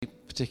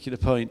particular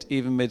point,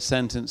 even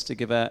mid-sentence, to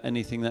give out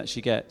anything that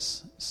she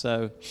gets.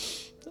 So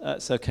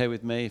that's okay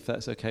with me, if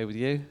that's okay with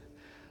you.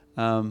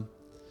 Some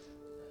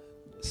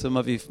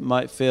of you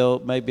might feel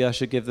maybe I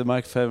should give the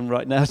microphone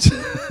right now.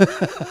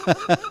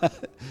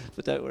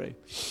 But don't worry.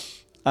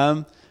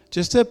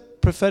 Just a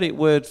prophetic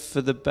word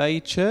for the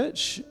Bay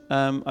Church.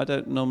 I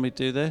don't normally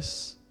do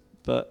this,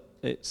 but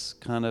it's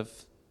kind of...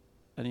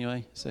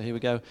 Anyway, so here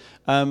we go.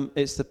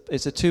 It's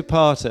a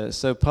two-parter.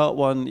 So part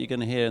one you're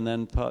going to hear, and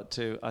then part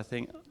two, I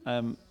think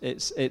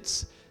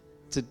it's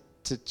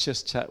to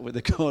just chat with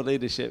the core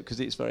leadership because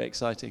it's very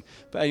exciting.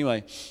 But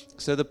anyway,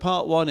 so the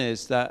part one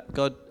is that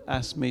God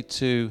asked me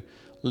to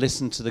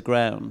listen to the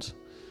ground,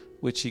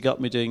 which He got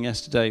me doing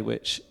yesterday.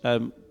 Which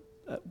I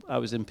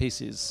was in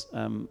pieces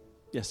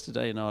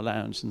yesterday in our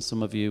lounge, and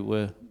some of you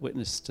were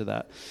witness to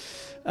that.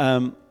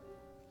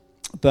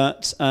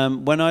 But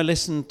when I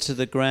listen to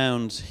the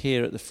ground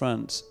here at the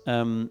front,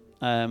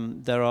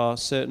 there are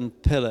certain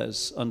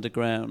pillars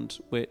underground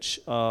which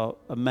are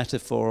a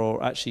metaphor,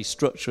 or actually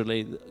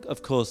structurally,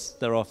 of course,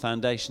 there are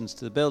foundations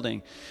to the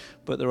building,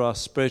 but there are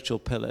spiritual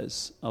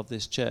pillars of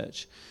this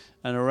church.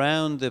 And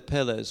around the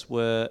pillars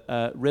were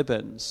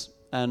ribbons.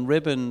 And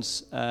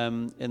ribbons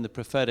in the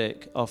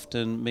prophetic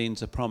often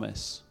means a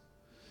promise.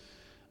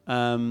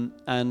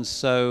 And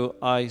so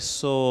I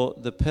saw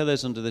the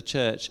pillars under the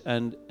church,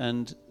 and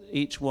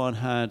each one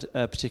had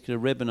a particular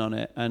ribbon on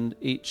it, and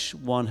each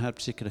one had a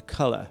particular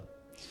colour.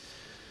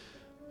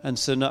 And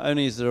so not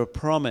only is there a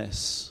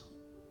promise,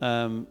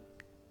 to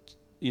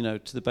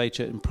the Bay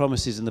Church, and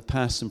promises in the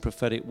past and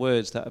prophetic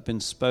words that have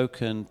been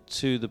spoken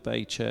to the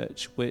Bay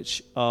Church,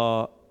 which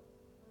are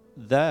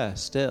there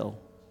still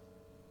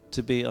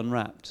to be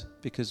unwrapped,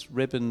 because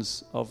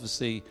ribbons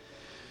obviously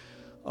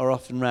are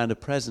often round a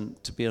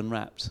present to be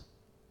unwrapped.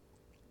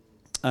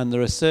 And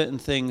there are certain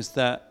things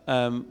that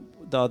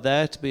are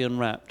there to be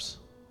unwrapped,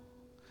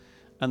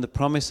 and the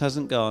promise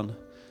hasn't gone,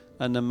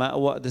 and no matter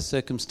what the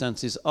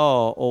circumstances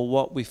are, or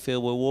what we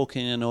feel we're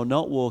walking in or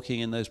not walking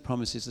in, those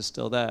promises are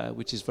still there,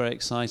 which is very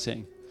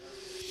exciting.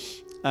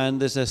 And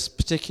there's a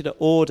particular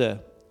order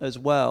as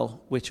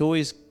well, which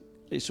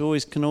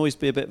can always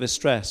be a bit of a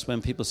stress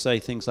when people say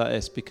things like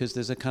this, because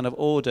there's a kind of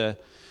order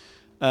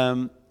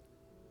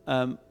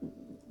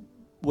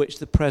which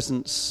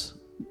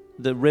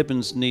the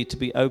ribbons need to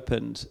be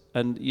opened.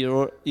 And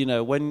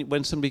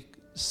when somebody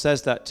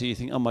says that to you, you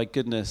think, oh my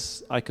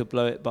goodness, I could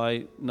blow it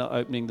by not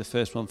opening the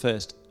first one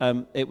first.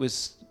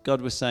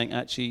 God was saying,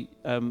 actually,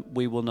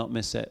 we will not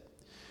miss it.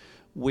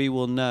 We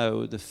will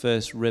know the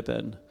first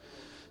ribbon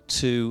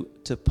to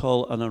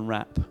pull and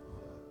unwrap.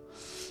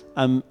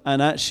 And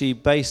actually,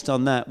 based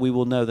on that, we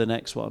will know the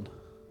next one.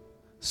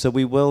 So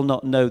we will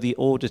not know the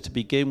order to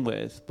begin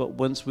with, but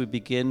once we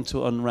begin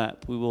to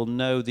unwrap, we will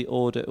know the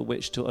order at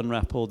which to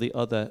unwrap all the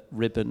other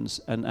ribbons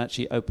and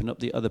actually open up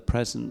the other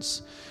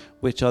presents,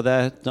 which are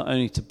there not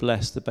only to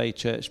bless the Bay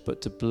Church,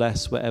 but to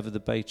bless wherever the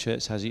Bay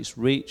Church has its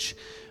reach,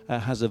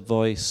 has a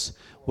voice,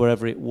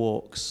 wherever it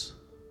walks.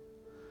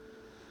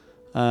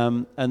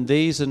 And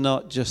these are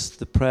not just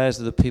the prayers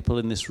of the people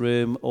in this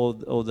room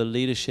or the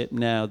leadership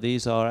now.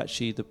 These are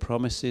actually the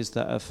promises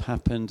that have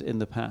happened in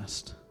the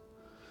past,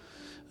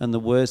 and the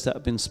words that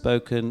have been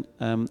spoken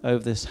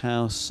over this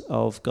house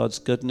of God's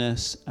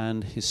goodness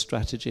and His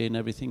strategy and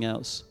everything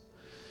else.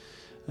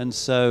 And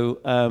so,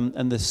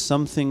 and there's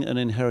something, an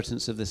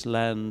inheritance of this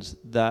land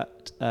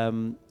that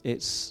I've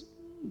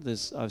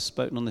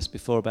spoken on this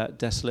before about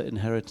desolate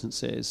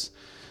inheritances,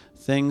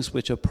 things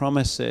which are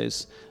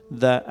promises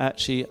that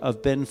actually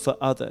have been for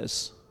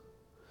others,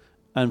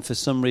 and for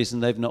some reason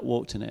they've not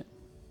walked in it.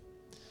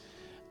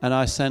 And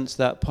I sense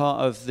that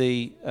part of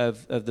the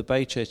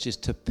Bay Church is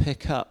to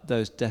pick up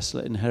those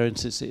desolate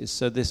inheritances.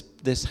 So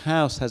this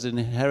house has an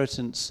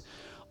inheritance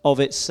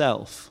of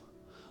itself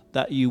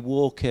that you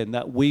walk in,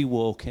 that we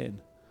walk in,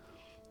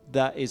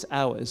 that is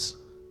ours.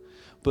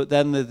 But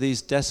then there are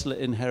these desolate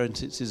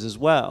inheritances as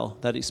well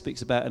that it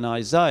speaks about in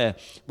Isaiah,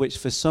 which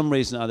for some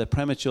reason, either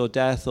premature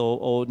death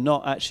or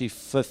not actually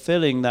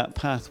fulfilling that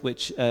path,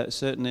 which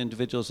certain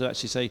individuals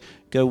actually say,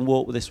 go and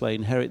walk this way,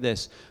 inherit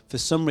this. For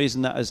some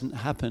reason that hasn't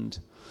happened.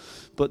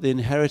 But the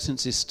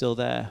inheritance is still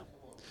there.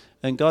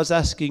 And God's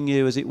asking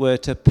you, as it were,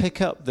 to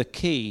pick up the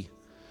key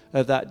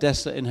of that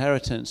desolate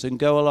inheritance and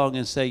go along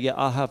and say, yeah,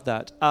 I'll have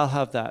that, I'll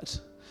have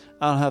that,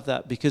 I'll have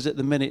that. Because at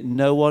the minute,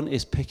 no one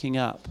is picking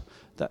up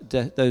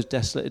those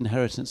desolate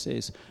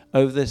inheritances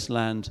over this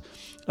land,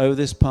 over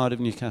this part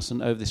of Newcastle,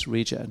 and over this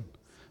region.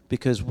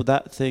 Because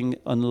that thing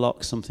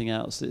unlocks something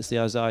else. It's the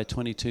Isaiah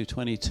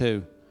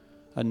 22:22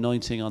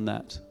 anointing on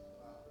that.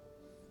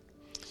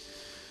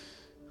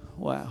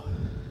 Wow.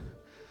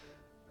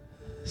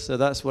 So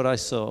that's what I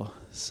saw.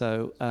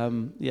 So,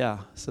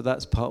 so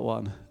that's part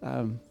one.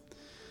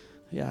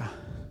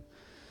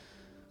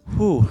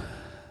 Whew.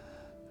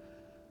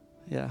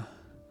 Yeah.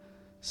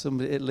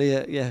 Somebody,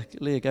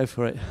 Leah, go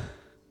for it.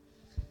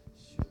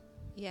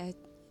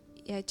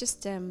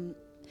 Just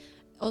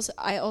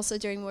I also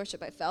during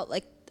worship I felt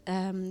like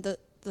the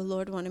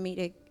Lord wanted me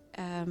to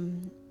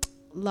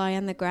lie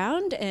on the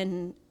ground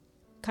and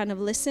kind of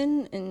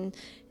listen, and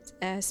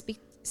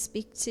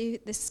speak to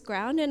this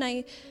ground, and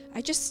I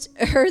just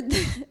heard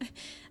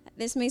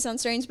this may sound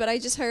strange, but I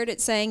just heard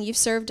it saying, you've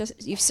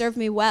served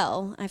me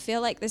well. I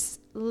feel like this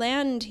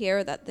land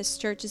here that this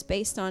church is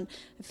based on,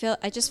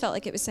 I just felt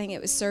like it was saying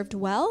it was served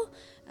well.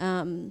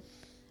 And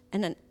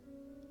then,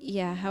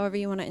 however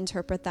you want to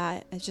interpret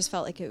that, I just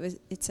felt like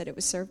it said it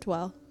was served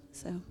well.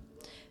 So,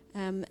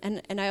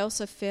 and I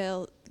also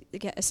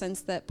get a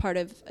sense that part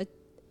of the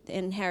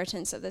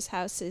inheritance of this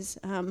house is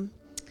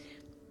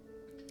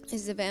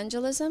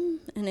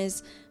evangelism, and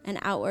is an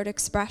outward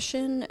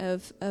expression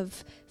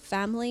of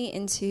family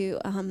into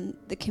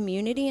the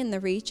community and the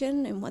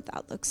region and what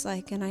that looks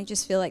like. And I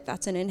just feel like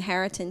that's an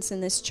inheritance in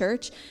this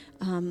church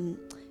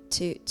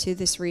to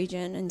this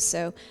region. And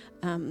so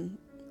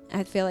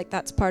I feel like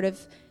that's part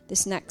of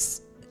this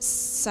next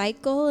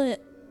cycle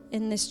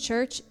in this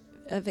church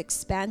of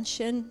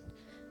expansion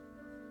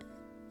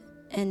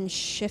and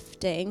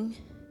shifting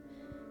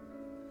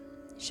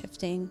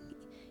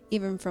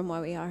even from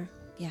where we are.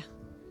 Yeah.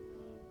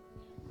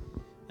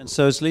 And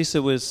so as Leah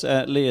was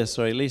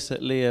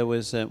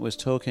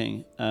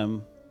talking,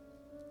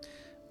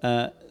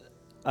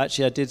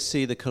 actually I did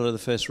see the colour of the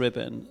first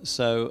ribbon.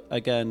 So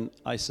again,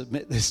 I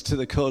submit this to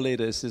the core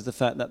leaders, is the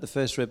fact that the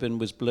first ribbon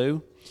was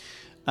blue.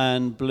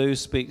 And blue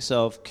speaks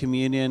of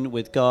communion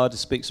with God,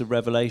 speaks of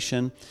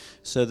revelation.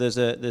 So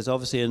there's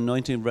obviously an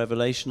anointing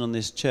revelation on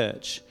this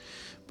church.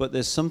 But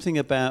there's something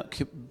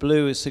about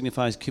blue, it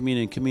signifies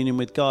communion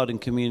with God and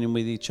communion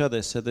with each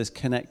other. So there's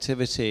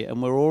connectivity,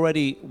 and we're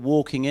already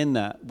walking in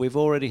that. We've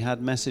already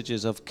had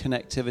messages of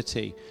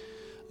connectivity,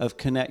 of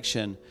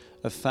connection,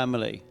 of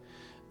family.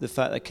 The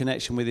fact that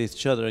connection with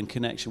each other and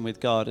connection with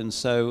God. And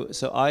so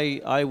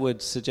I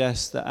would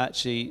suggest that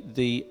actually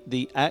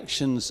the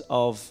actions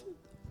of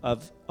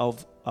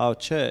our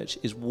church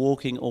is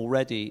walking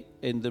already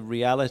in the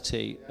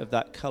reality of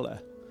that colour,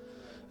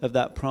 of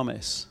that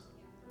promise.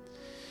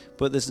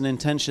 But there's an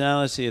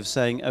intentionality of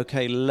saying,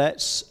 okay,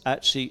 let's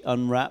actually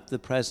unwrap the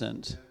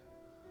present.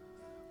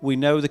 We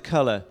know the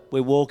colour.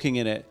 We're walking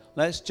in it.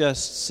 Let's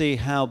just see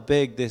how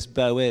big this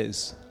bow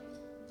is.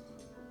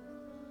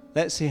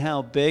 Let's see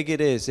how big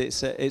it is.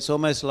 It's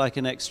almost like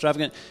an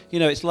extravagant,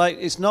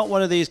 it's not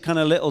one of these kind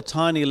of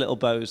tiny little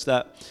bows.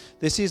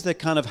 This is the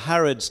kind of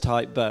Harrods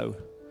type bow.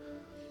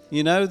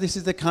 This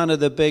is the kind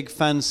of the big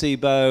fancy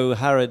bow,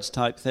 Harrods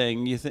type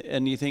thing. You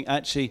think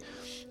actually,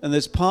 and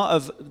there's part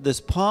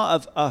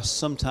of us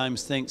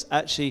sometimes thinks,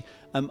 actually,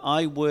 am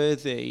I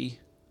worthy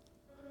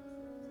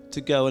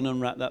to go and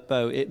unwrap that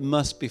bow? It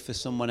must be for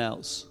someone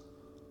else.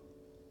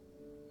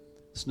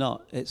 It's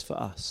not. It's for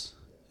us.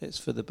 It's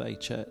for the Bay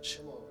Church.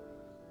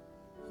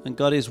 And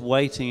God is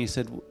waiting. He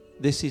said,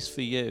 this is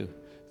for you.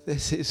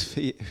 This is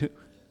for you.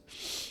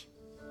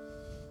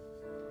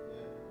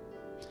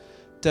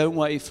 Don't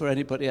wait for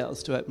anybody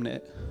else to open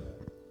it.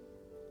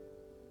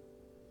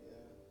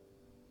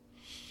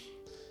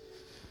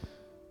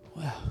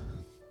 Wow.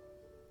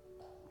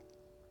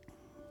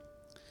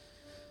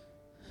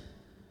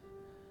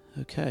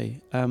 Okay.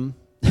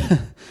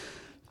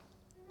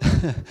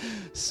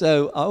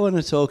 So I want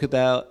to talk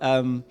about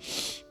the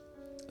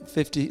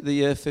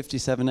year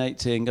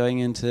 5780, going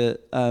into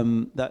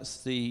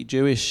that's the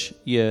Jewish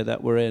year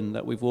that we're in,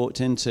 that we've walked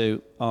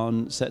into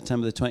on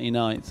September the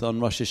 29th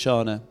on Rosh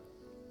Hashanah.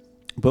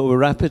 But we're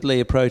rapidly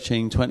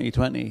approaching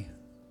 2020,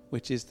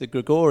 which is the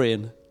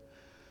Gregorian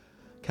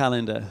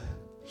calendar.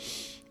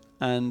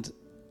 And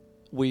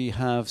we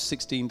have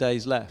 16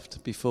 days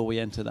left before we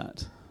enter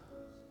that.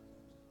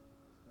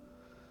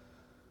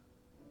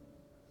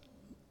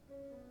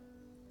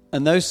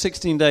 And those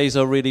 16 days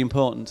are really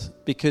important,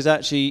 because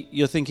actually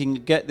you're thinking,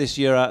 get this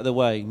year out of the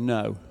way.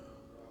 No.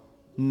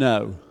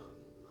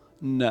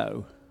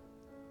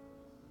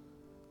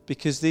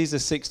 Because these are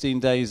 16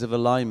 days of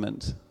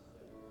alignment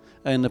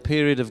and a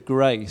period of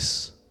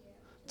grace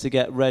to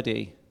get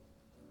ready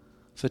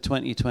for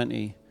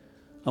 2020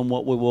 and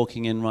what we're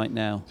walking in right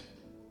now.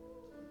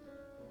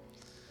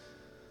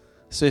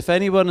 So if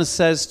anyone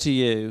says to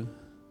you,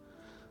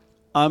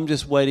 I'm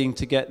just waiting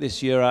to get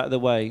this year out of the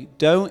way,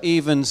 don't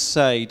even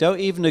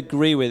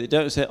agree with it.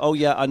 Don't say, oh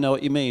yeah, I know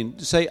what you mean.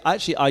 Say,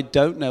 actually, I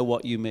don't know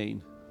what you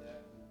mean.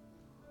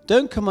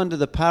 Don't come under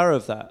the power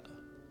of that.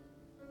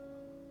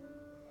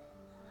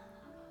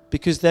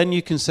 Because then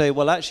you can say,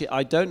 well, actually,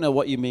 I don't know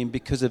what you mean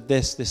because of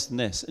this, this, and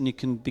this. And you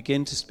can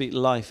begin to speak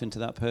life into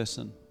that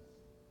person.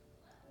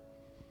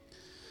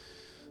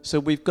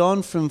 So we've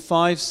gone from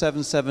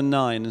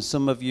 5779, and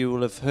some of you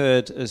will have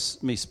heard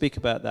me speak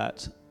about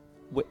that.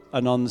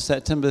 And on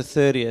September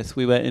 30th,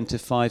 we went into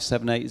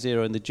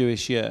 5780 in the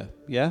Jewish year.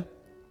 Yeah?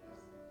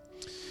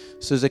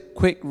 So as a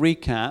quick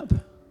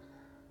recap,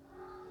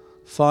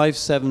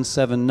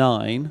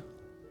 5779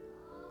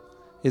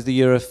 is the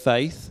year of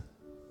faith.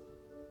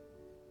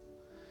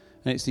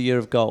 And it's the year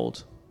of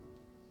gold.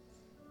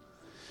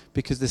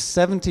 Because the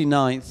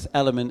 79th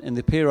element in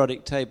the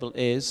periodic table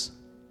is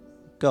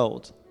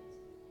gold.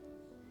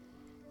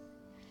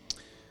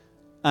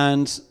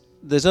 And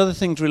there's other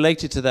things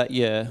related to that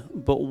year,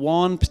 but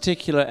one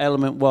particular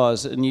element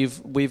was, and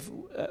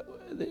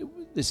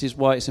this is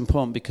why it's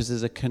important, because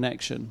there's a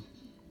connection.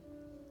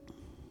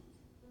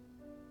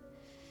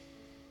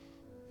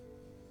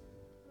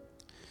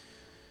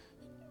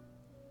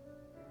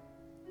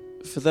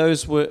 For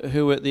those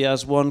who were at the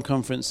As One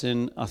conference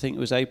in, I think it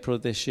was April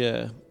of this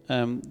year,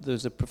 there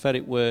was a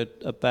prophetic word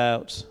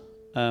about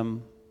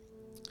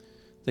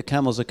the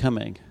camels are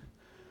coming.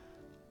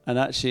 And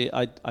actually,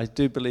 I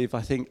do believe,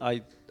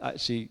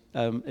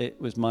 it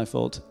was my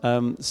fault.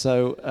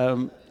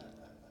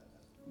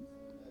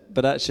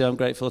 But actually, I'm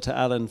grateful to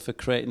Alan for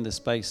creating the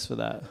space for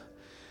that.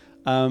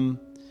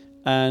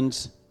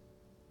 And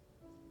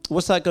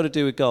what's that got to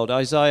do with gold?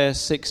 Isaiah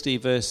 60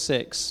 verse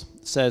 6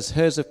 says,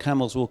 herds of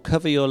camels will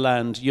cover your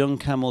land, young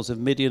camels of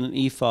Midian and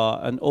Ephah,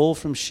 and all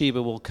from Sheba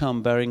will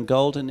come, bearing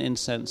gold and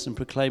incense and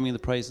proclaiming the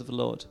praise of the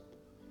Lord.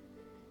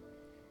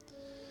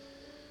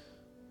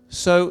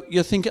 So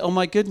you're thinking, oh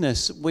my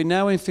goodness, we're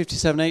now in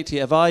 5780.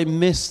 Have I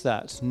missed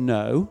that?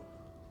 No.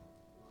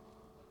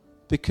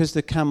 Because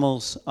the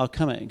camels are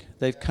coming.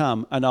 They've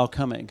come and are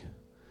coming.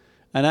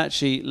 And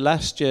actually,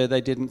 last year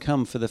they didn't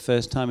come for the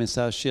first time in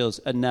South Shields,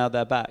 and now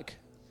they're back.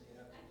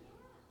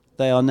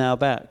 They are now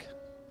back.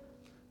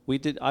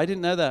 I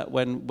didn't know that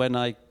when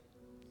I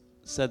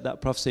said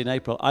that prophecy in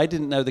April. I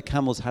didn't know the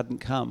camels hadn't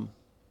come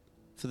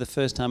for the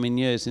first time in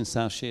years in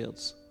South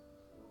Shields.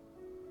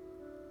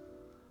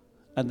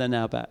 And they're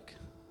now back.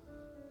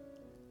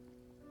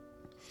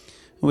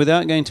 And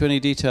without going into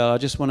any detail, I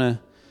just want to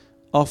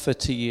offer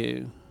to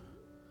you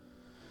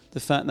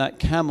the fact that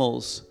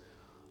camels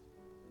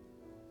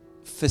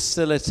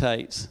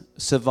facilitate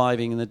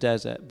surviving in the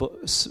desert,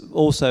 but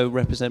also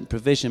represent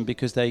provision,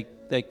 because they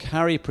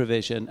carry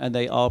provision, and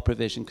they are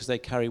provision because they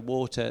carry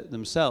water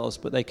themselves,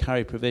 but they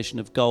carry provision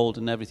of gold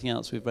and everything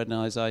else we've read in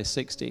Isaiah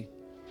 60.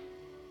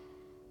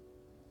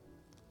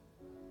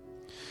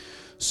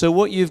 So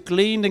what you've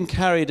gleaned and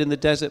carried in the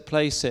desert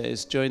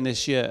places during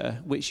this year,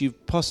 which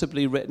you've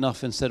possibly written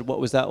off and said, what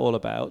was that all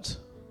about?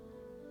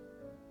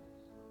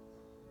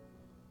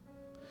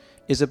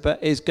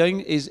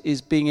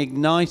 Is being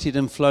ignited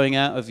and flowing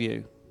out of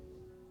you.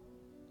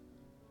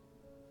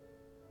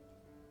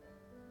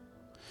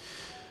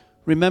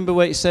 Remember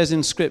what it says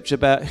in Scripture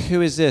about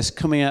who is this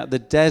coming out of the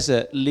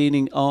desert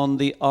leaning on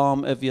the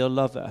arm of your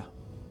lover?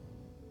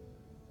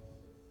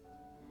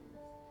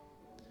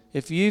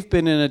 If you've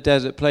been in a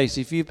desert place,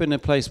 if you've been in a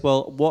place,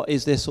 well, what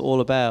is this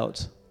all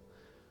about?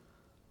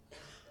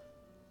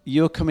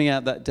 You're coming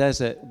out that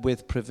desert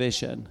with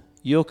provision.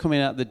 You're coming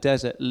out the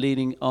desert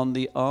leaning on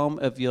the arm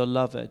of your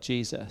lover,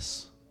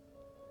 Jesus.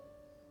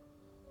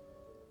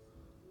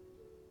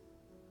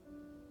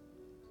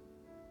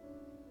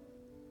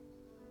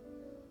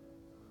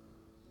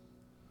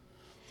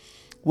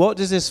 What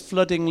does this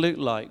flooding look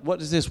like? What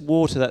does this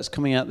water that's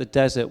coming out the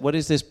desert, what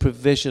does this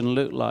provision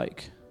look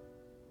like?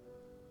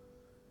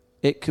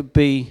 There could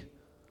be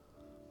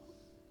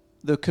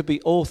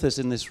authors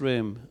in this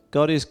room.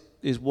 God is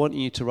wanting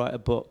you to write a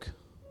book.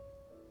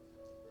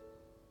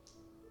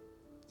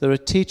 There are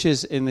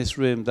teachers in this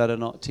room that are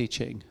not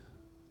teaching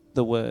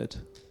the word.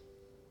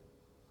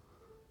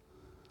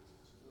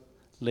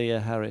 Leah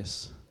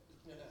Harris.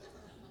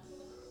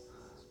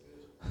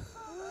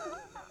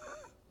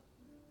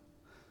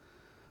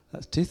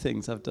 That's two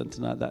things I've done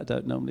tonight that I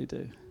don't normally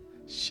do.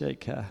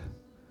 Shake her.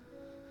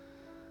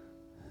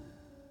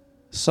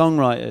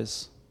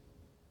 Songwriters,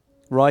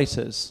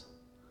 writers,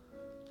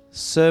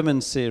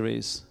 sermon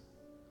series,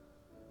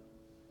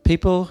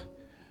 people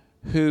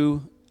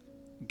who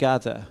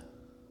gather.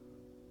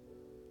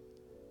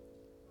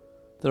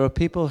 There are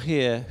people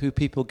here who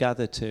people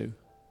gather to.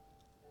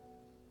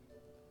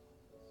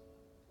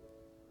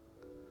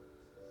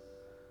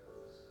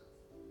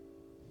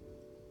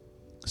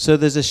 So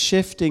there's a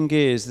shift in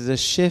gears, there's a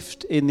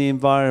shift in the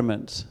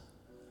environment.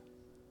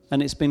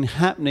 And it's been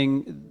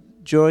happening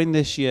during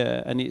this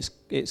year, and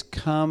it's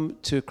come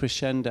to a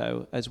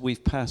crescendo as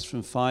we've passed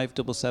from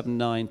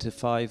 5779 to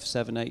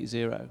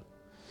 5780.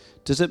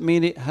 Does it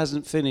mean it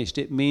hasn't finished?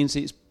 It means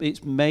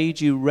it's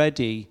made you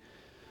ready,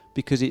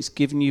 because it's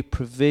given you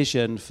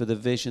provision for the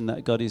vision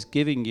that God is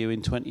giving you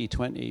in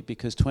 2020,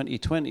 because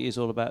 2020 is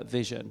all about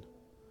vision.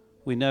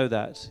 We know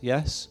that,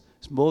 yes?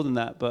 It's more than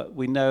that, but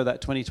we know that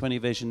 2020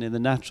 vision in the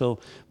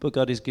natural, but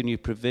God is giving you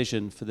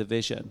provision for the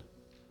vision.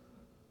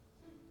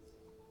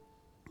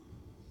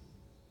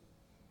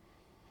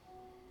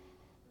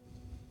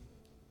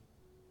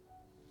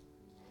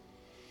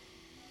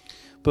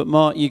 But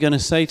Mark, you're going to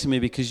say to me,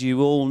 because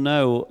you all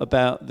know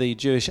about the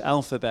Jewish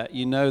alphabet,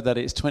 you know that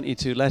it's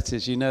 22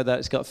 letters, you know that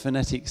it's got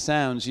phonetic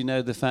sounds, you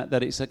know the fact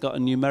that it's got a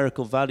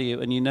numerical value,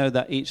 and you know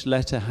that each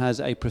letter has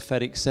a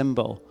prophetic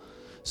symbol.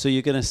 So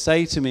you're going to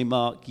say to me,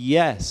 Mark,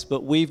 yes,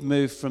 but we've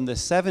moved from the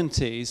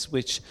 70s,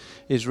 which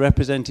is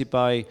represented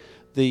by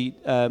the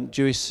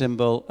Jewish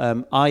symbol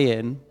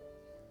ayin,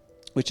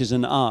 which is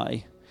an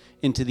eye,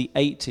 into the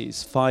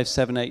 80s,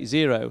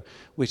 5780,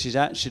 which is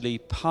actually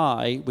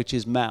pi, which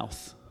is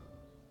mouth.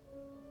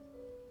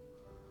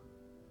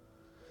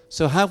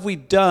 So have we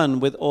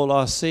done with all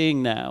our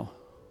seeing now?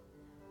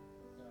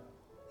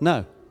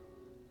 No.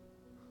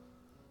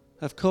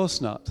 Of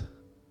course not.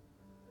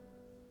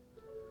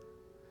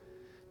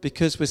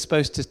 Because we're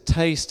supposed to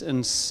taste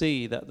and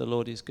see that the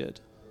Lord is good.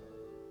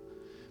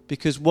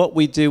 Because what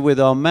we do with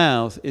our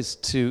mouth is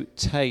to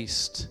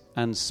taste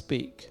and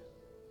speak.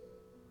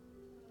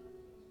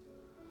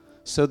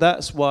 So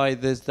that's why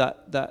there's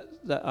that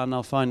and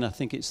I'll find, I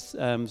think it's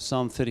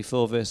Psalm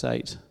 34 verse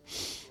 8,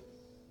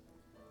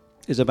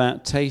 is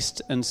about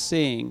taste and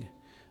seeing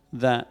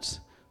that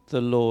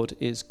the Lord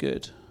is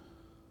good.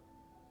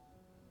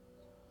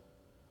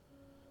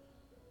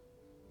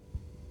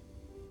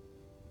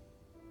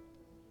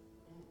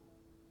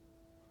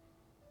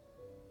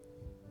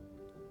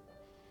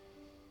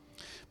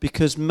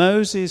 Because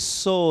Moses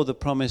saw the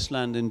promised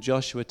land and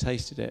Joshua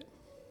tasted it.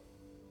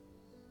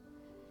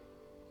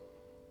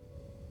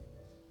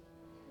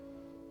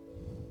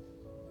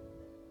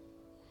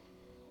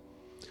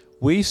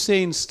 We've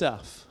seen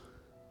stuff,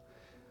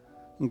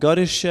 and God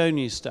has shown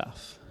you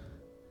stuff,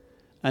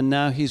 and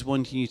now he's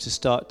wanting you to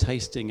start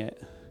tasting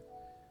it.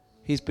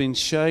 He's been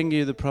showing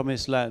you the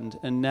promised land,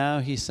 and now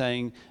he's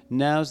saying,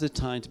 now's the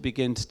time to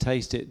begin to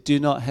taste it. Do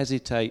not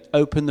hesitate.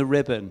 Open the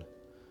ribbon.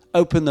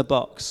 Open the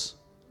box.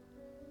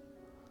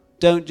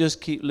 Don't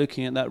just keep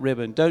looking at that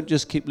ribbon. Don't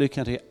just keep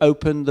looking at it.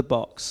 Open the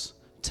box.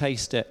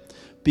 Taste it.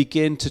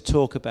 Begin to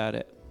talk about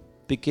it.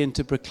 Begin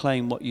to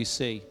proclaim what you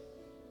see.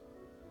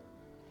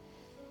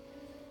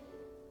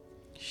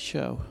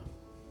 Show.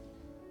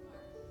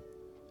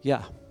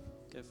 Yeah.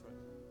 Go for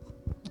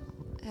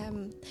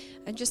it.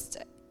 I'm just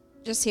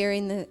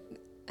hearing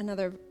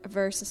another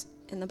verse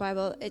in the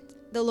Bible.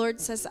 The Lord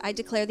says, I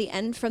declare the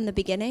end from the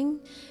beginning.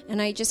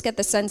 And I just get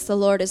the sense the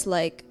Lord is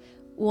like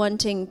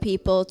wanting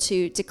people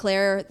to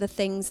declare the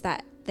things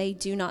that they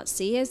do not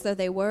see as though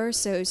they were.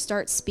 So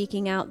start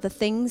speaking out the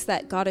things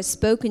that God has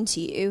spoken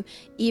to you,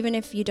 even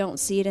if you don't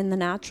see it in the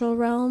natural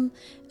realm,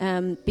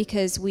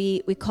 because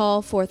we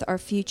call forth our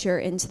future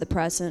into the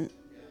present.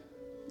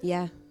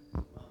 Yeah.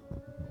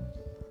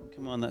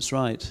 Come on, that's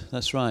right.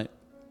 That's right.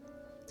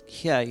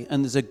 Okay,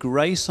 and there's a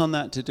grace on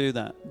that to do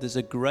that. There's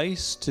a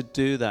grace to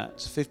do that.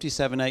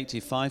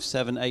 5780,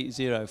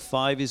 5780.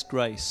 5 is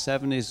grace.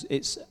 7 is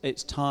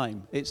it's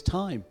time. It's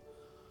time.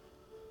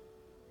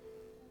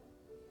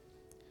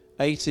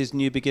 8 is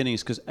new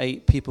beginnings because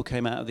 8 people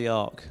came out of the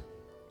ark.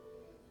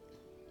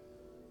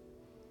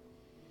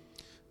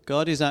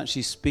 God is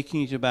actually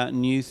speaking to you about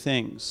new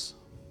things.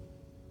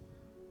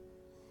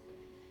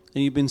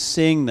 And you've been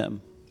seeing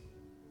them.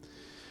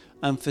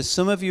 And for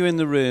some of you in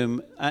the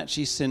room,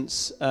 actually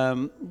since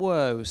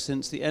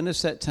the end of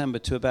September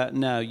to about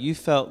now, you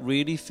felt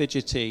really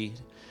fidgety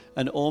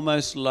and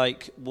almost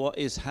like, what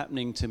is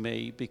happening to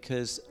me?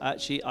 Because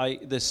actually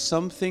there's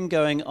something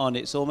going on.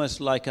 It's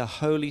almost like a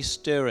holy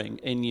stirring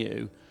in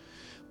you,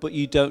 but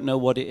you don't know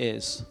what it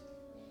is.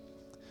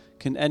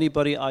 Can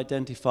anybody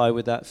identify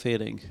with that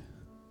feeling?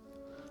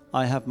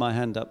 I have my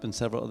hand up and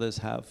several others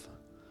have.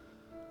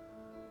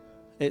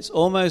 It's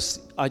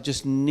almost,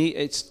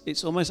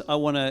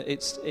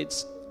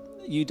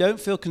 you don't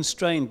feel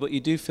constrained, but you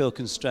do feel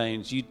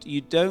constrained.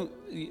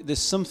 There's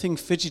something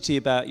fidgety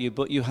about you,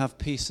 but you have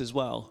peace as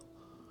well.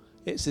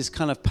 It's this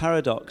kind of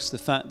paradox, the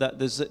fact that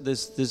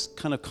there's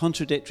kind of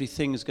contradictory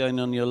things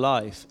going on in your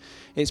life.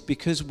 It's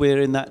because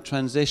we're in that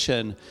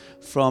transition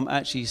from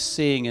actually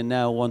seeing and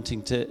now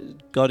wanting to,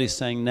 God is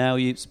saying, now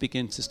you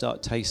begin to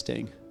start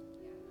tasting.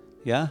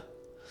 Yeah?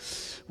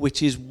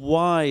 Which is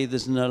why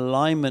there's an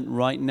alignment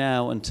right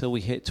now until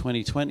we hit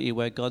 2020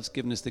 where God's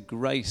given us the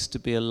grace to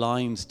be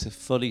aligned to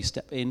fully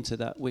step into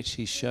that which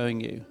he's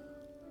showing you.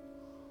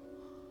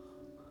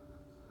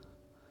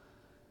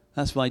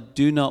 That's why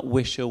do not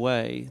wish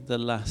away the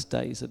last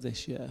days of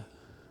this year.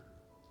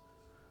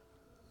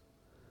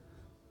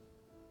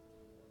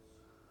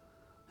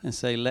 And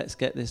say, let's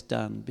get this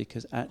done,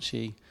 because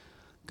actually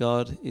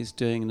God is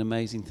doing an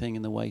amazing thing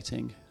in the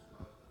waiting.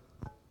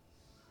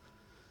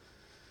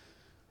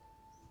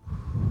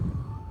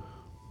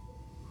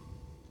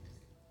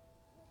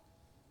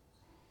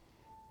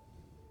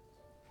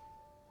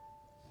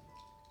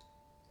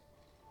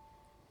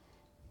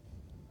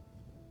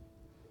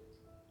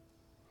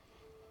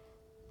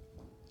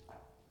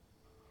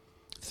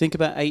 Think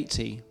about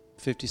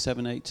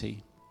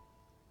 5780,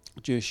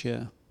 Jewish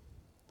year.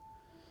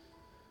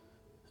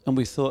 And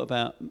we thought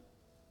about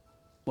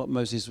what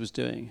Moses was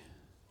doing.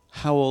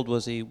 How old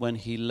was he when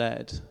he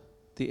led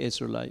the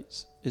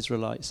Israelites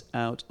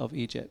out of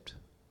Egypt?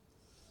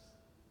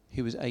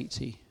 He was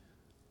 80.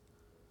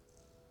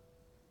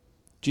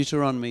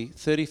 Deuteronomy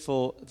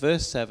 34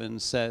 verse 7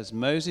 says,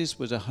 Moses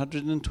was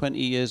 120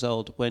 years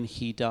old when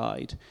he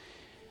died.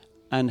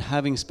 And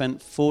having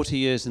spent 40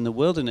 years in the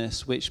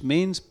wilderness, which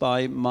means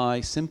by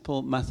my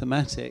simple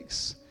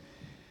mathematics,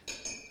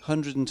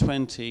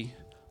 120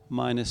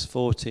 minus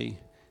 40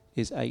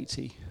 is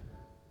 80.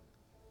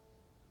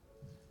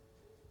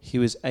 He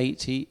was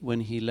 80 when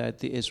he led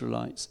the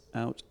Israelites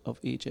out of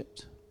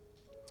Egypt.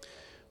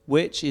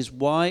 Which is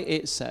why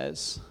it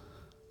says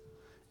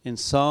in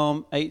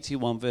Psalm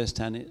 81 verse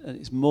 10,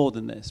 it's more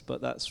than this,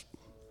 but that's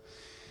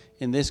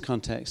in this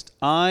context.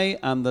 I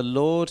am the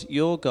Lord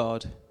your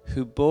God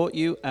who brought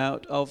you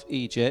out of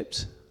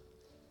Egypt.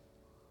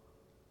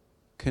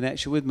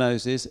 connection with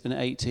Moses, and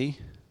 80.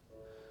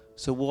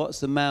 So what's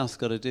the mouth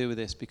got to do with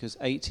this? Because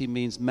 80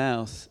 means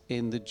mouth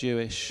in the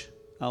Jewish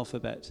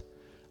alphabet.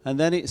 And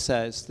then it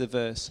says, the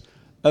verse,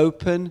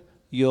 open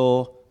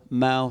your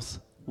mouth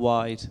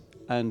wide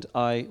and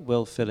I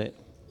will fill it.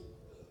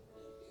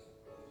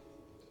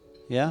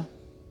 Yeah?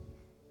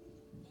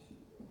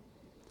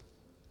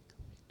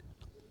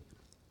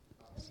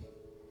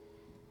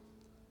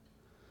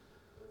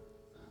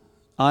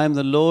 I am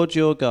the Lord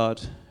your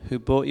God who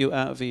brought you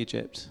out of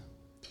Egypt.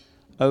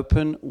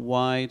 Open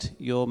wide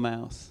your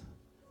mouth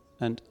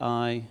and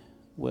I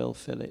will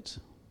fill it.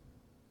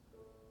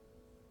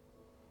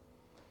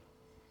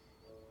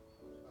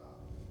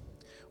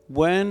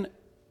 When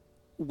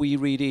we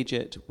read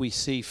Egypt, we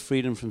see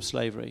freedom from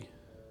slavery.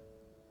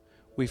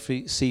 We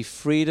see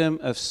freedom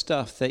of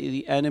stuff that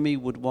the enemy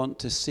would want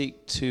to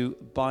seek to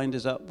bind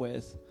us up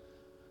with,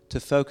 to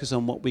focus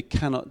on what we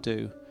cannot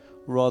do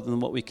rather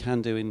than what we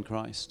can do in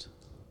Christ.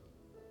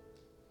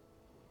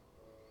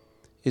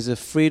 Is a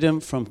freedom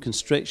from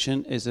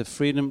constriction, is a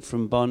freedom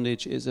from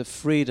bondage, is a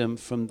freedom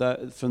from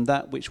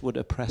that which would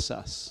oppress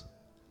us.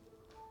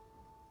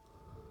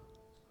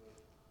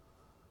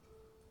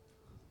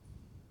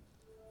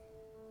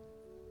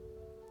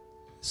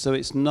 So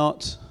it's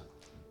not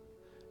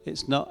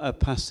a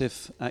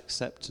passive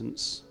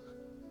acceptance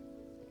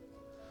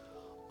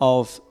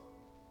of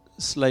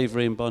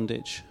slavery and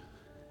bondage.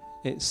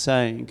 It's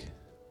saying,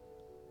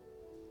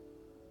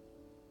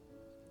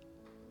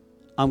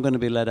 I'm going to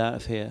be led out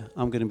of here.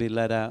 I'm going to be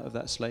led out of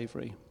that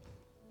slavery.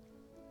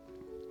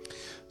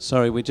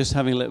 Sorry, we're just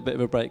having a little bit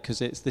of a break because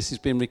this has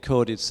been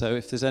recorded. So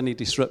if there's any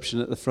disruption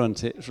at the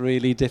front, it's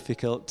really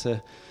difficult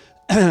to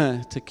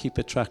to keep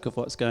a track of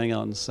what's going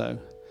on. So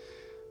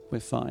we're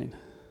fine.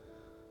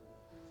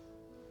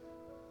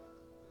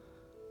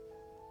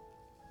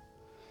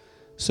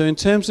 So in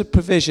terms of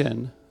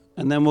provision,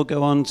 and then we'll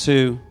go on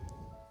to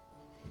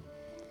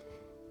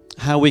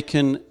how we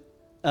can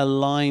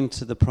align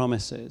to the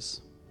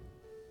promises.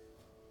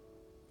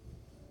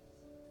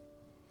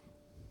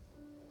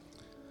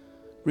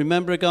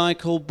 Remember a guy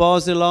called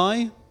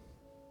Barzillai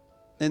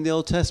in the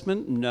Old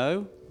Testament?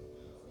 No.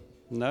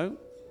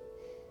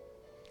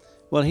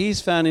 Well,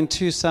 he's found in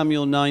 2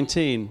 Samuel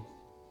 19.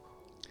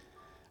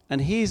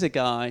 And he's a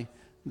guy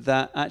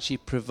that actually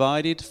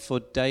provided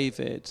for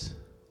David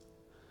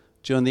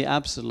during the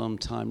Absalom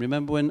time.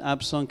 Remember when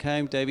Absalom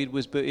came, David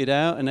was booted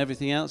out and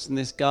everything else, and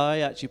this guy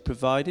actually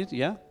provided,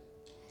 yeah?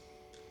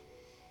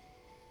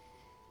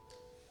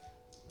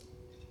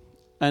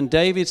 And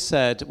David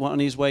said, on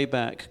his way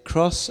back,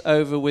 cross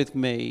over with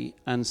me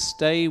and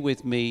stay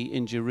with me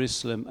in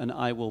Jerusalem, and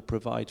I will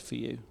provide for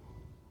you.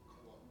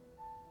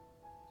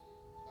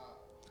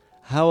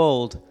 How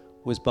old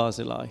was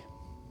Barzillai?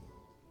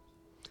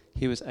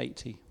 He was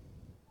 80.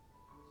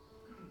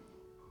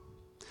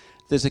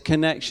 There's a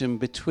connection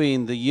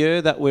between the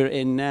year that we're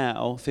in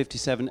now,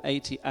 57,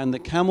 80, and the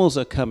camels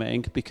are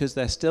coming because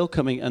they're still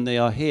coming and they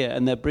are here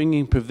and they're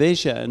bringing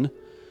provision.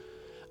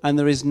 And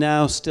there is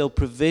now still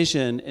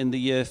provision in the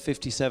year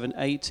 57,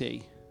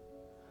 80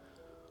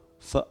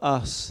 for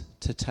us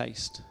to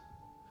taste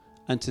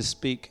and to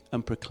speak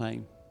and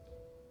proclaim.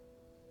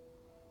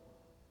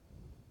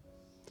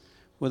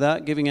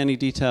 Without giving any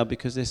detail,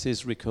 because this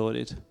is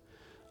recorded,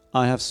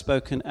 I have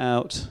spoken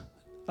out.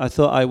 I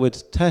thought I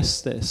would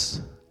test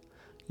this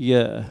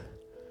year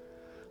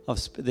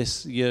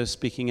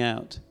speaking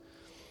out.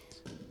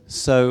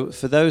 So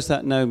for those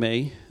that know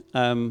me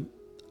and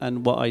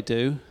what I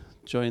do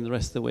during the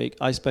rest of the week,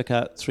 I spoke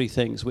out 3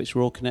 things which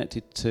were all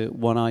connected to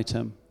one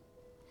item.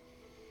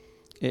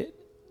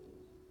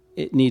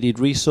 It needed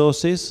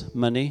resources,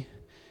 money,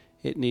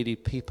 it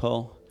needed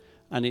people,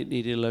 and it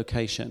needed a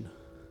location.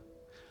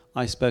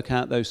 I spoke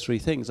out those 3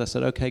 things. I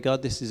said, okay,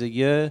 God, this is a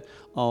year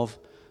of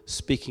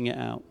speaking it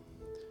out.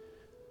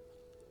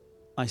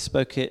 I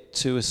spoke it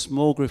to a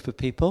small group of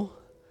people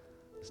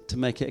to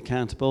make it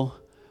accountable.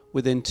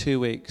 Within 2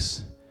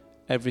 weeks,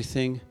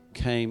 everything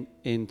came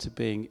into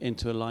being,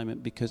 into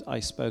alignment, because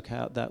I spoke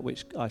out that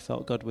which I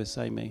felt God was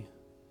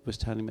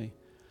telling me.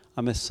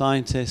 I'm a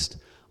scientist.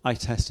 I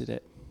tested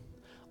it.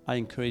 I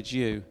encourage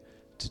you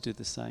to do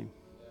the same.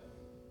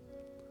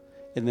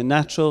 In the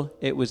natural,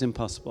 it was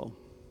impossible.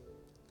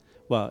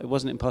 Well, it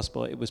wasn't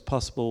impossible. It was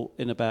possible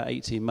in about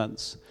 18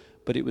 months,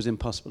 but it was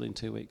impossible in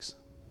 2 weeks.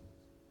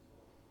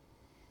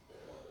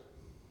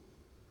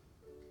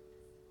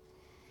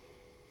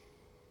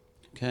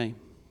 Okay,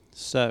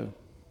 so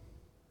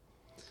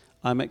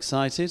I'm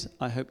excited.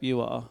 I hope you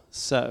are.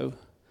 So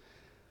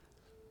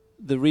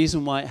the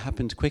reason why it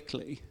happened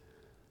quickly,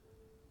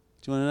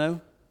 do you want to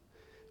know?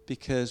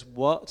 Because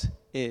what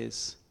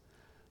is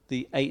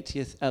the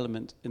 80th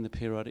element in the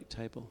periodic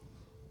table?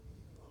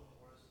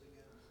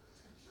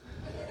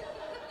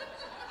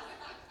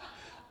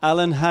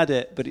 Alan had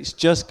it, but it's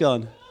just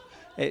gone.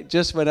 It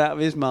just went out of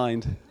his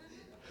mind.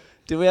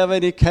 Do we have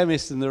any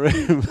chemists in the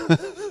room?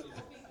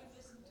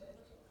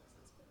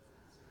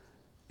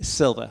 It's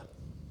silver.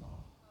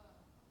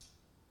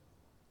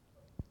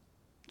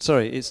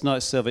 Sorry, it's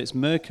not silver, it's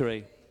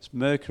mercury. It's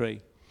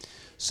mercury.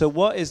 So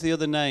what is the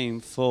other name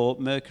for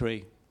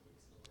Mercury?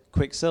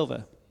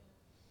 Quicksilver.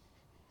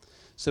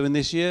 So in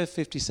this year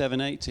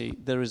 5780,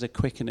 there is a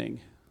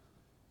quickening.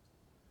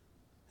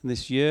 In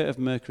this year of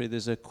Mercury,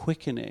 there's a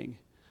quickening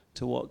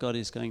to what God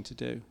is going to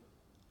do.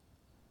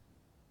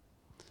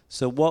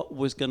 So what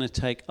was going to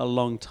take a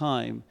long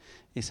time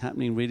is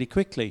happening really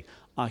quickly.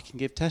 I can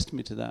give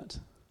testimony to that.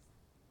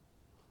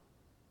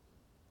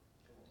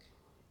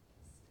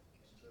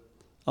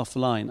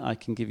 Offline, I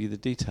can give you the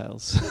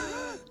details.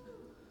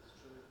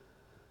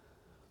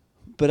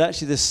 But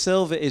actually the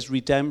silver is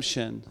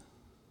redemption.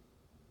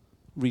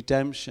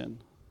 Redemption.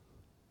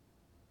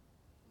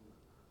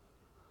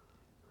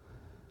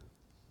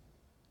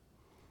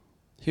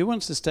 Who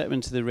wants to step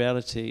into the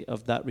reality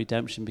of that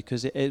redemption?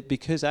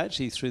 Because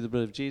actually through the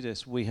blood of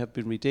Jesus we have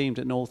been redeemed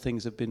and all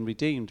things have been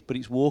redeemed. But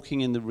it's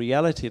walking in the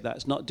reality of that.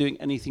 It's not doing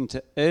anything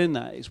to earn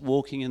that. It's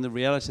walking in the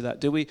reality of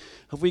that.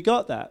 Have we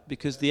got that?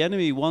 Because the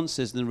enemy wants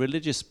us, and the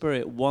religious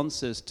spirit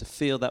wants us to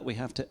feel that we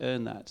have to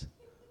earn that.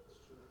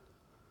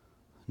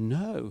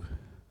 No.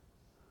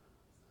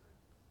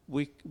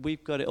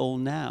 We've got it all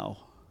now.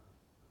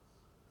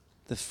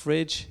 The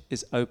fridge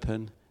is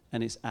open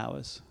and it's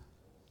ours.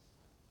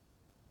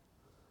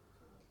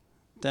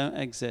 Don't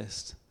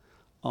exist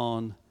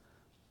on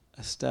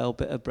a stale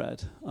bit of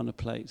bread on a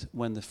plate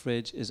when the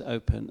fridge is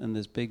open and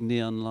there's big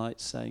neon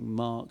lights saying,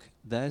 Mark,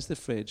 there's the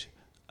fridge,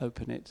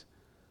 open it,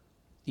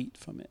 eat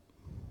from it.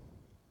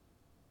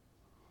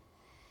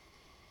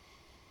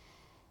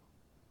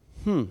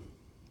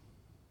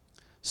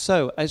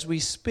 So, as we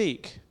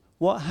speak,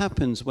 what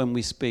happens when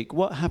we speak?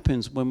 What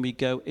happens when we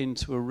go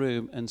into a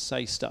room and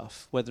say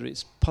stuff, whether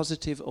it's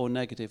positive or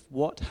negative?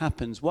 What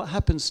happens? What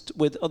happens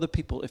with other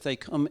people if they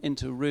come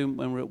into a room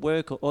when we're at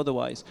work or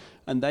otherwise,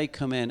 and they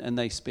come in and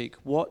they speak?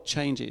 What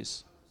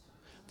changes?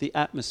 The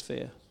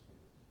atmosphere.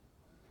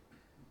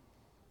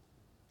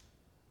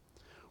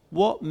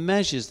 What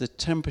measures the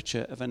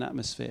temperature of an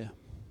atmosphere?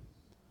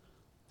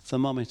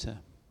 Thermometer.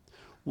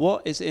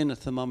 What is in a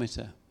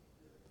thermometer?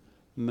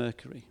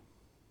 Mercury.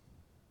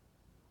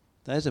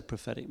 There's a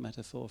prophetic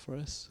metaphor for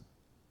us.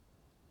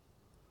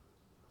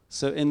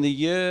 So in the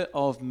year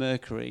of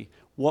Mercury,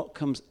 what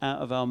comes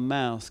out of our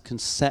mouth can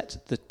set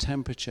the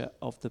temperature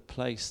of the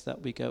place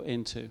that we go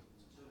into.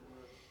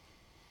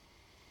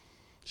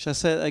 Shall I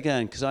say it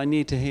again? Because I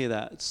need to hear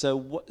that. So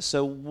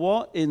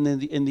what in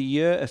the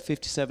year of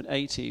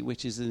 5780,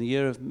 which is in the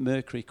year of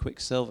Mercury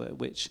Quicksilver,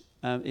 which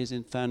is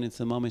found in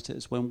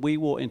thermometers, when we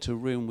walk into a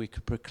room, we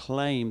could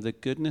proclaim the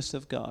goodness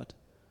of God,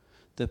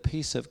 the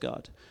peace of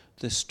God,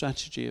 the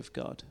strategy of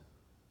God.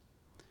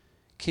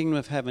 Kingdom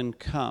of heaven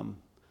come.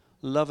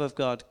 Love of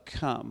God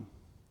come.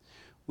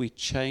 We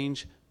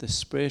change the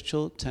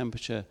spiritual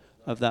temperature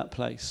of that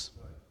place,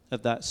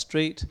 of that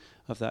street,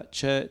 of that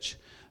church,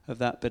 of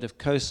that bit of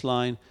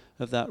coastline,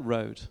 of that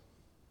road.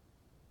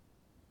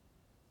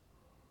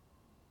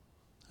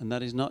 And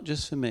that is not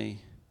just for me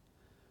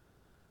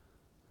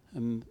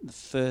and the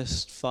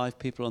first 5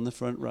 people on the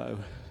front row.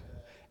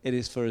 It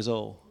is for us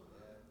all.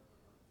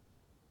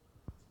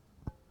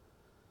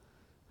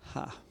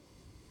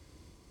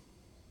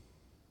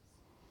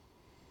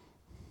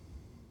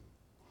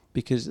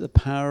 Because the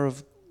power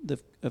of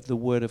the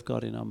word of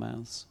God in our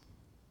mouths.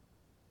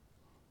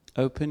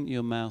 Open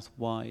your mouth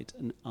wide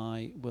and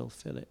I will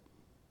fill it.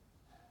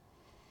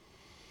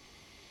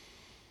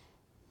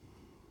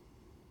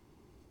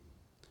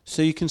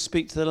 So you can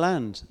speak to the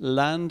land.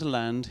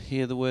 Land,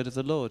 hear the word of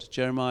the Lord.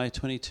 Jeremiah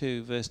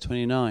 22 verse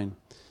 29.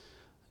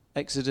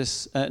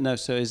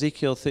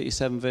 Ezekiel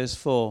 37 verse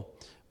 4.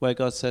 Where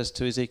God says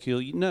to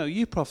Ezekiel, no,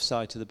 you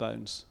prophesy to the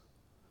bones.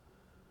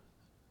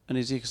 And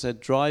Ezekiel said,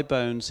 dry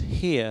bones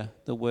hear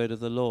the word of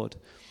the Lord.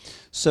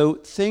 So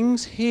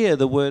things hear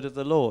the word of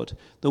the Lord.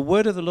 The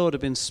word of the Lord have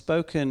been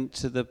spoken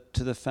to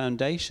the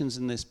foundations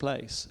in this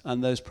place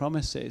and those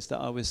promises that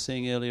I was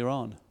seeing earlier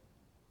on.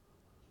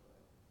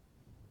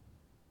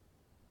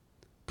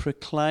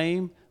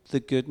 Proclaim the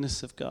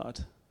goodness of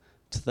God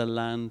to the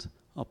land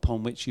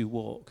upon which you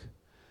walk.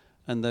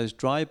 And those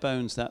dry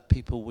bones that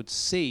people would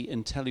see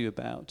and tell you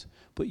about,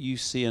 but you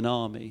see an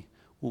army,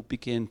 will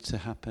begin to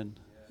happen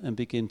and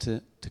begin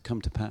to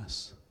come to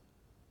pass.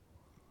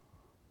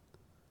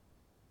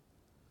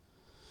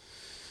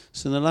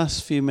 So in the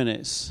last few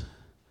minutes,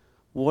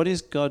 what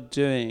is God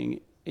doing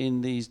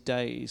in these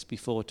days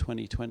before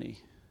 2020?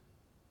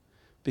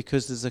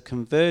 Because there's a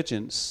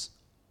convergence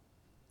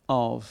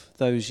of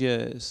those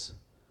years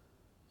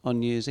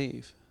on New Year's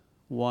Eve.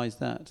 Why is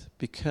that?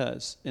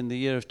 Because in the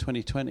year of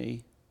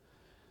 2020,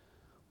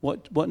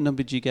 what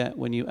number do you get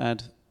when you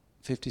add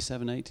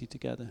 57, 80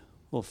 together?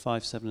 Or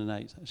 5, 7, and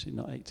 8. Actually,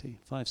 not 80.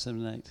 5,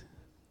 7, and 8.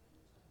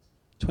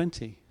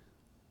 20.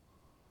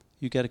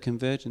 You get a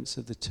convergence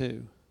of the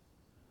two.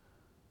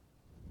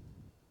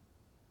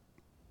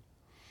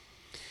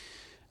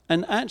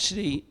 And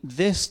actually,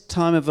 this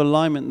time of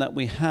alignment that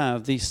we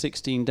have, these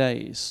 16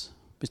 days,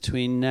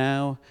 between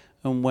now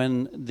and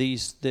when the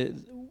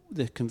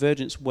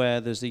convergence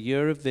where there's a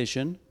year of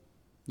vision,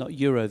 not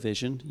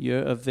Eurovision,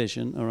 year of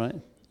vision, all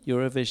right?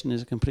 Eurovision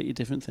is a completely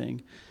different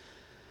thing.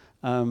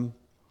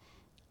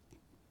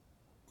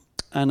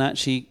 and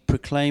actually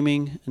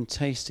proclaiming and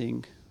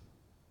tasting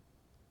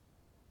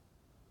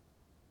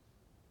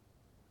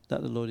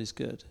that the Lord is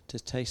good. To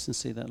taste and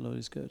see that the Lord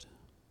is good.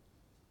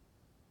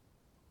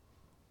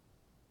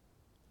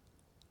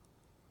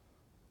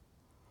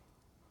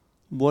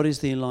 What is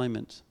the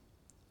alignment?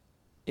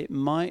 It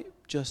might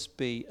just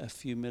be a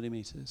few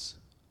millimeters.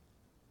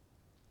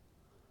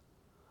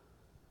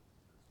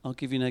 I'll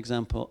give you an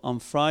example. On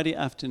Friday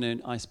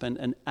afternoon, I spent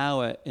an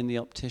hour in the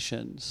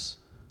opticians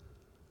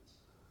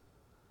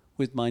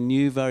with my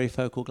new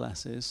varifocal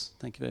glasses.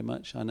 Thank you very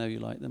much. I know you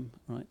like them,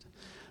 right?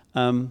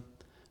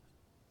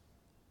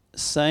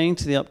 Saying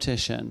to the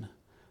optician,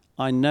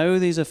 I know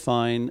these are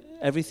fine.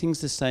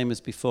 Everything's the same as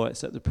before,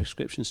 except the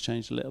prescription's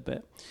changed a little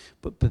bit.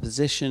 But the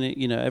position,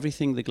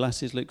 everything, the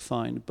glasses look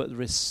fine. But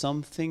there is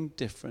something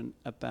different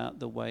about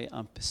the way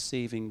I'm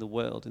perceiving the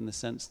world, in the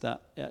sense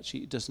that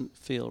actually it doesn't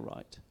feel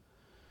right.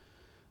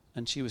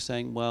 And she was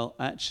saying, well,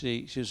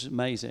 actually, she was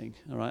amazing.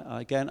 All right.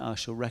 Again, I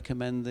shall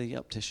recommend the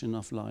optician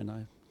offline,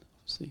 I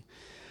see.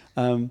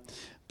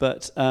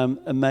 But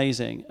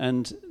amazing.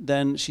 And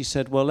then she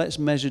said, well, let's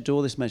do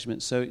all this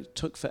measurement. So it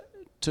took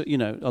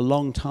a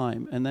long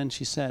time. And then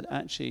she said,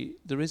 actually,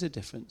 there is a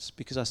difference.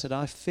 Because I said,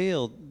 I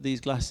feel these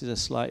glasses are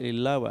slightly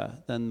lower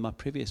than my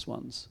previous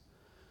ones.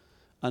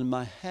 And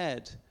my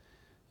head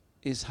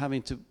is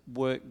having to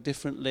work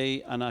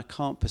differently, and I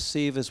can't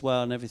perceive as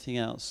well and everything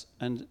else.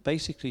 And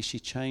basically she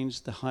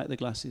changed the height of the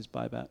glasses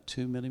by about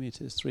 2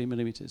 millimeters, 3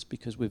 millimeters,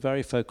 because with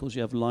varifocals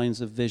you have lines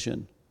of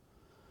vision.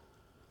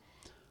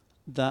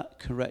 That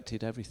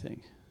corrected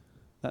everything.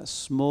 That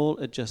small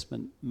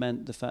adjustment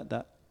meant the fact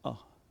that,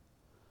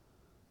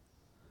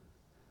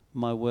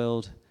 my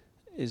world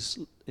is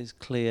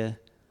clear.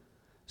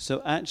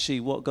 So actually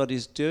what God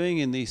is doing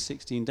in these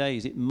 16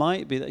 days, it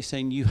might be that he's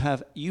saying, you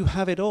have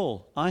it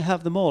all. I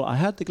have them all. I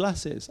had the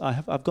glasses.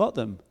 I've got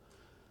them.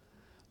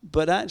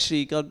 But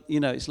actually God,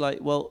 it's like,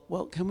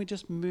 well, can we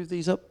just move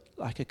these up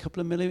like a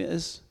couple of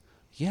millimeters?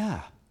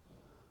 Yeah.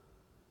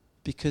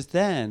 Because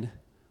then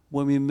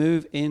when we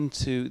move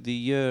into the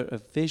year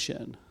of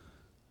vision,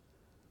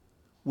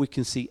 we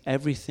can see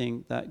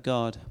everything that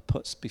God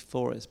puts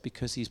before us,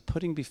 because he's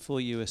putting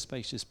before you a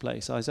spacious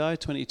place. Isaiah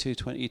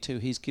 22:22,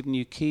 he's given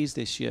you keys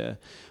this year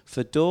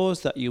for doors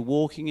that you're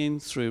walking in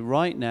through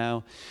right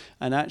now.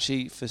 And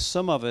actually for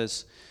some of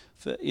us,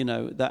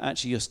 that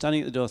actually you're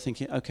standing at the door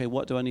thinking, okay,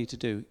 what do I need to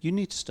do? You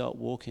need to start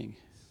walking.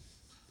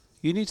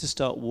 You need to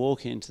start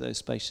walking into those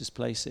spacious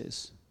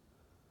places.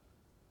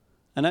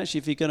 And actually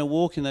if you're going to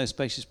walk in those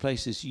spacious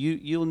places,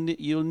 you'll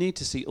need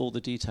to see all the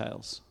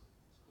details.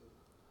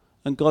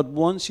 And God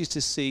wants you to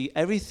see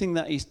everything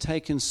that he's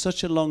taken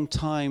such a long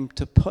time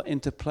to put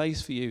into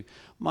place for you.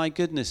 My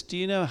goodness, do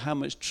you know how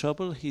much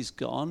trouble he's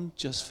gone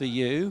just for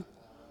you?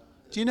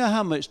 Do you know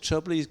how much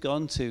trouble he's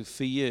gone to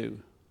for you?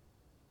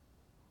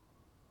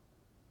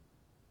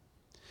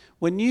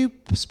 When you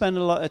spend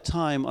a lot of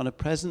time on a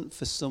present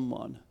for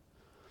someone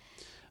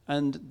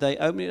and they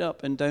open it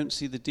up and don't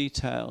see the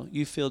detail,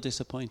 you feel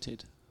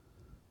disappointed.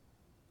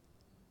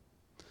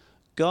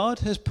 God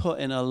has put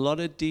in a lot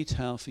of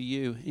detail for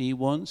you. He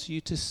wants you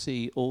to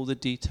see all the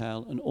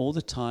detail and all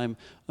the time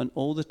and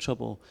all the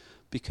trouble,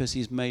 because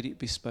he's made it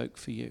bespoke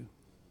for you.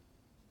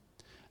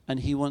 And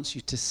he wants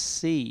you to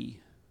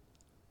see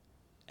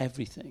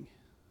everything.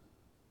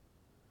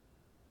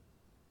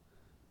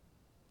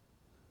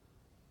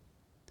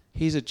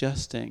 He's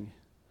adjusting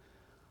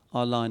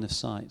our line of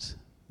sight,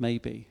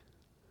 maybe,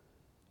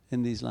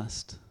 in these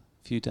last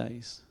few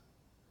days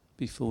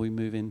before we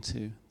move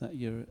into that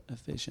year of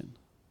vision.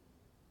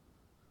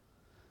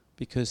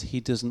 Because he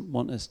doesn't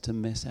want us to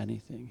miss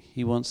anything.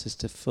 He wants us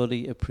to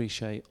fully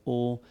appreciate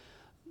all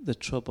the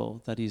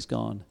trouble that he's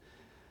gone.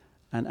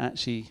 And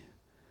actually,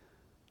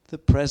 the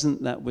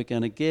present that we're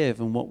going to give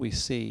and what we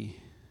see,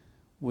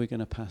 we're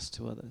going to pass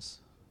to others.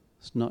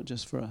 It's not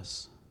just for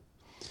us.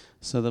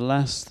 So the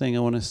last thing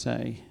I want to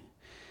say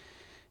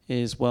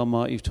is, well,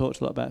 Mark, you've talked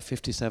a lot about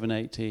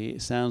 5780.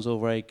 It sounds all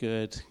very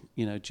good.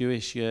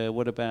 Jewish year.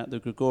 What about the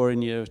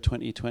Gregorian year of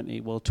 2020?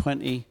 Well,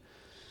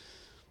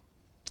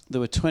 there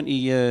were 20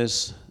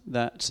 years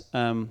that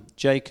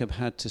Jacob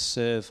had to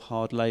serve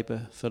hard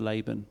labor for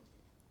Laban.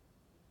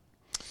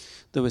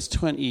 There was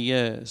 20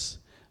 years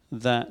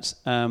that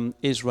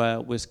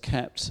Israel was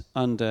kept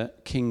under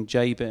King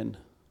Jabin.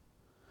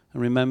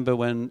 And remember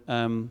when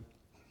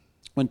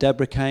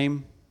Deborah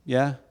came,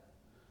 yeah?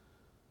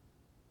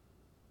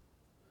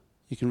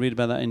 You can read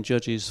about that in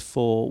Judges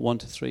 4,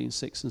 1-3, and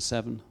 6 and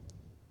 7.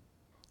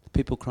 The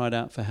people cried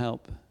out for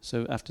help.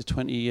 So after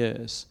 20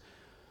 years,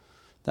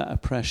 that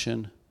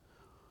oppression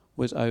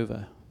was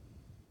over.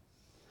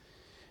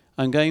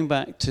 And going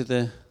back to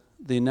the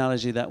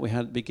analogy that we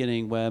had at the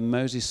beginning, where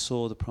Moses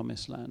saw the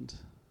promised land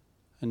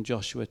and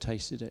Joshua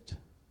tasted it.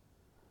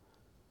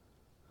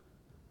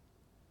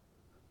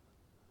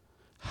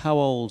 How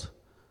old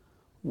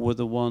were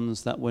the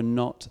ones that were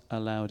not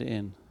allowed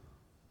in?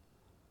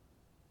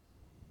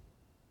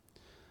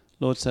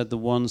 Lord said the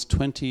ones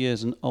 20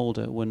 years and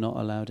older were not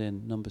allowed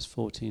in. Numbers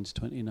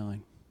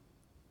 14-29.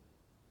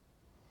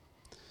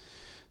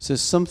 So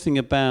something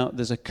about,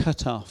 there's a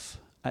cut-off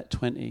at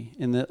 20.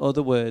 In the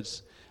other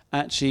words,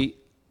 actually,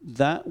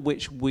 that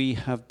which we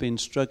have been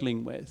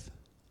struggling with,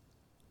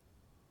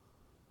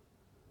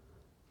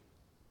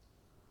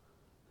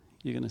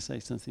 you're going to say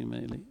something,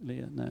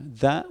 Leah? No.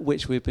 That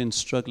which we've been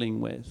struggling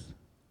with,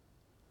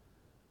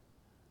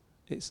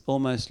 it's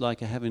almost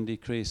like a heavenly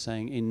decree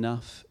saying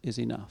enough is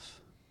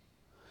enough.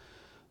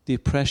 The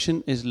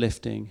oppression is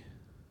lifting.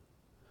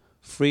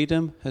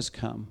 Freedom has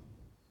come.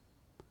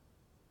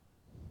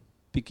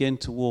 Begin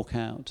to walk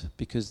out,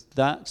 because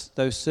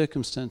those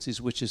circumstances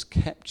which has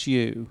kept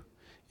you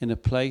in a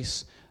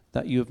place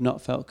that you have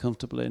not felt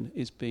comfortable in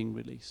is being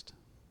released.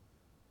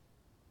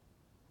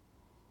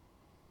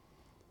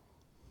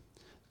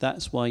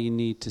 That's why you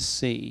need to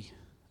see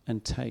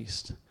and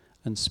taste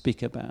and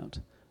speak about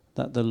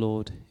that the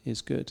Lord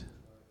is good.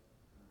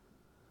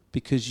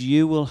 Because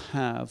you will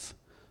have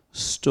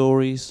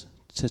stories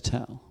to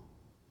tell.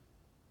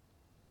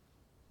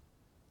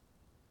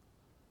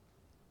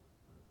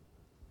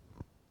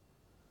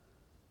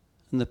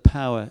 And the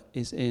power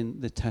is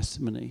in the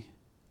testimony.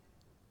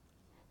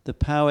 The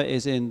power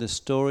is in the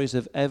stories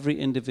of every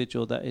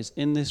individual that is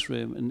in this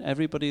room and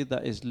everybody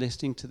that is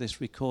listening to this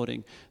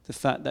recording. The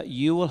fact that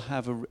you will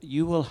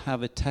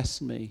have a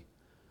testimony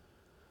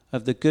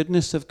of the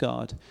goodness of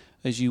God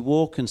as you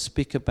walk and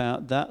speak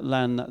about that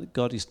land that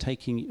God is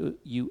taking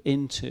you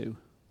into.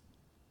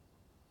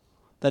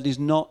 That is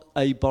not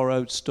a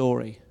borrowed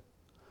story.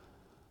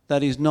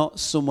 That is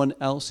not someone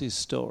else's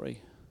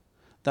story.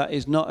 That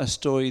is not a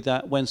story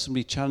that when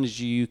somebody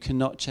challenges you, you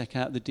cannot check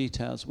out the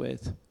details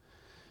with.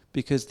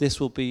 Because this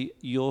will be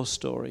your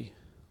story.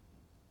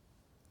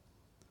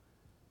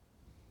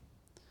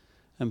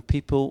 And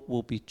people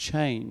will be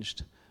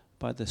changed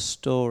by the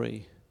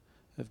story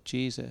of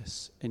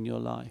Jesus in your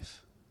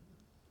life.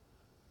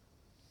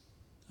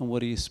 And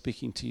what are you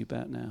speaking to you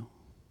about now?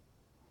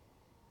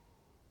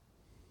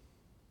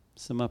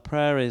 So my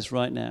prayer is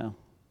right now,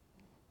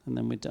 and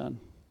then we're done,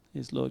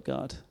 is Lord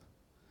God,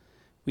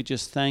 we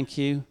just thank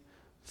you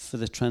for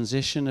the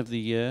transition of the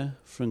year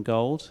from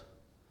gold.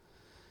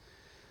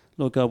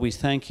 Lord God, we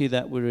thank you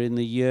that we're in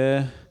the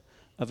year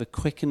of a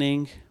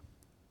quickening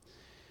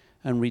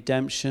and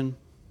redemption,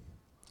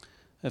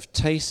 of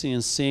tasting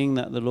and seeing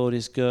that the Lord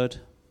is good,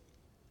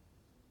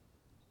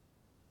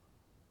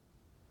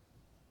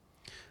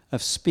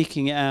 of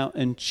speaking out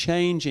and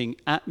changing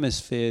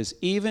atmospheres,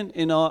 even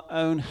in our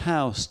own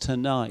house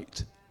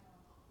tonight.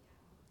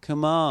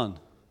 Come on.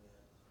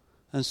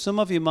 And some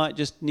of you might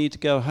just need to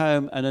go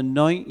home and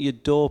anoint your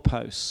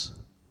doorposts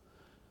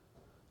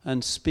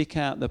and speak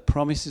out the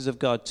promises of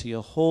God to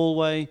your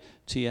hallway,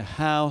 to your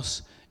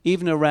house,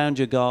 even around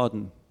your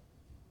garden.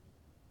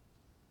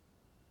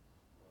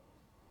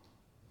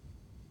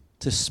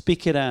 To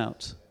speak it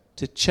out,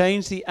 to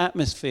change the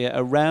atmosphere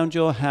around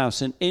your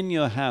house and in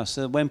your house,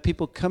 so that when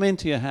people come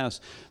into your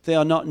house, they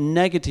are not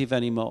negative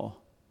anymore.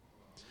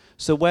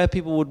 So where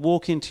people would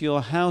walk into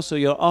your house or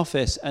your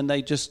office and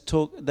they just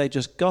talk, they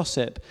just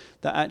gossip,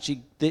 that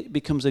actually it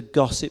becomes a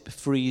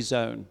gossip-free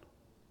zone.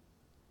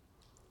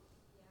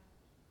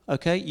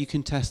 Okay, you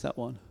can test that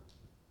one.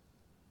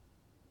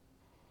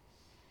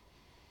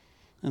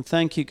 And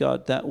thank you,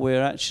 God, that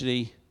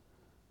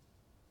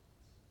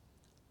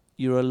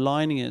you're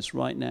aligning us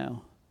right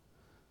now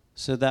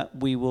so that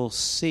we will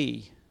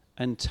see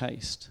and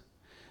taste,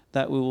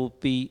 that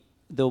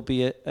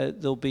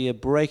there'll be a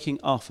breaking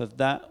off of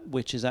that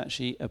which is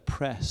actually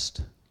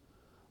oppressed.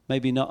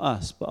 Maybe not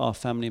us, but our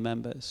family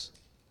members.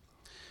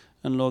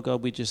 And Lord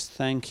God, we just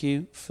thank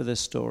you for the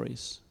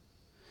stories.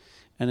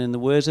 And in the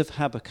words of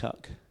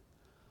Habakkuk,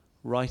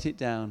 write it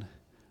down,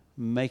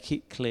 make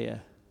it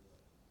clear,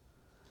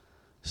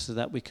 so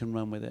that we can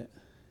run with it.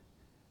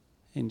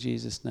 In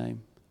Jesus'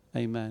 name,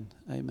 amen,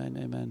 amen,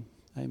 amen,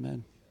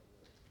 amen.